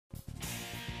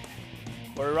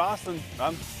Cory Rawson,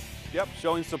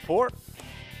 showing support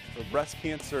for breast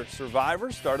cancer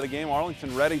survivors. Start of the game,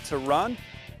 Arlington ready to run.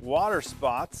 Water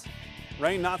spots.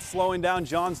 Rain not slowing down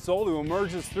John Sold, who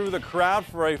emerges through the crowd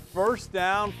for a first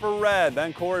down for Red.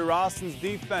 Then Cory Rawson's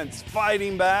defense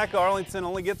fighting back. Arlington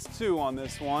only gets 2 on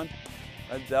this one.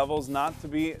 Red Devils not to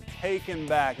be taken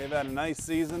back. They've had a nice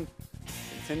season.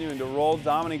 Continuing to roll.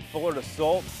 Dominique Fuller to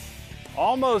Solt.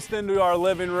 Almost into our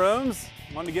living rooms.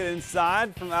 Wanted to get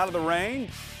inside from out of the rain.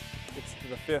 Gets to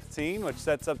the 15, which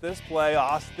sets up this play.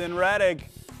 Austin Reddick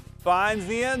finds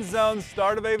the end zone.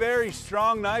 Start of a very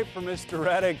strong night for Mr.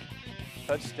 Reddick.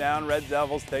 Touchdown, Red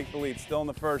Devils take the lead. Still in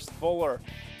the first. Fuller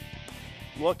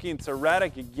looking to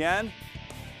Reddick again.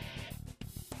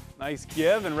 Nice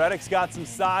give, and Reddick's got some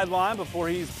sideline before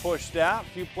he's pushed out. A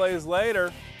few plays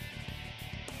later,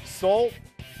 Solt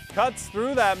cuts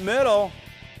through that middle.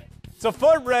 It's a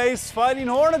foot race. Fighting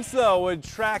Hornets, though, would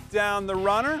track down the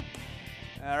runner.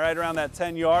 Right around that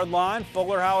 10-yard line.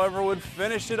 Fuller, however, would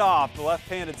finish it off. The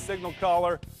left-handed signal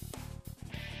caller.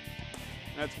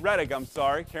 That's Reddick,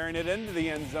 carrying it into the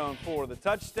end zone for the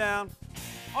touchdown.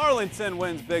 Arlington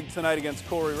wins big tonight against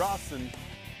Cory Rawson,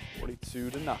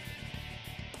 42-0.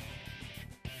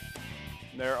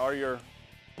 There are your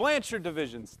Blanchard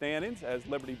Division standings as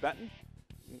Liberty Benton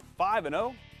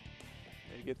 5-0.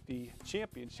 They get the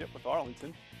championship with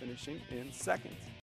Arlington finishing in second.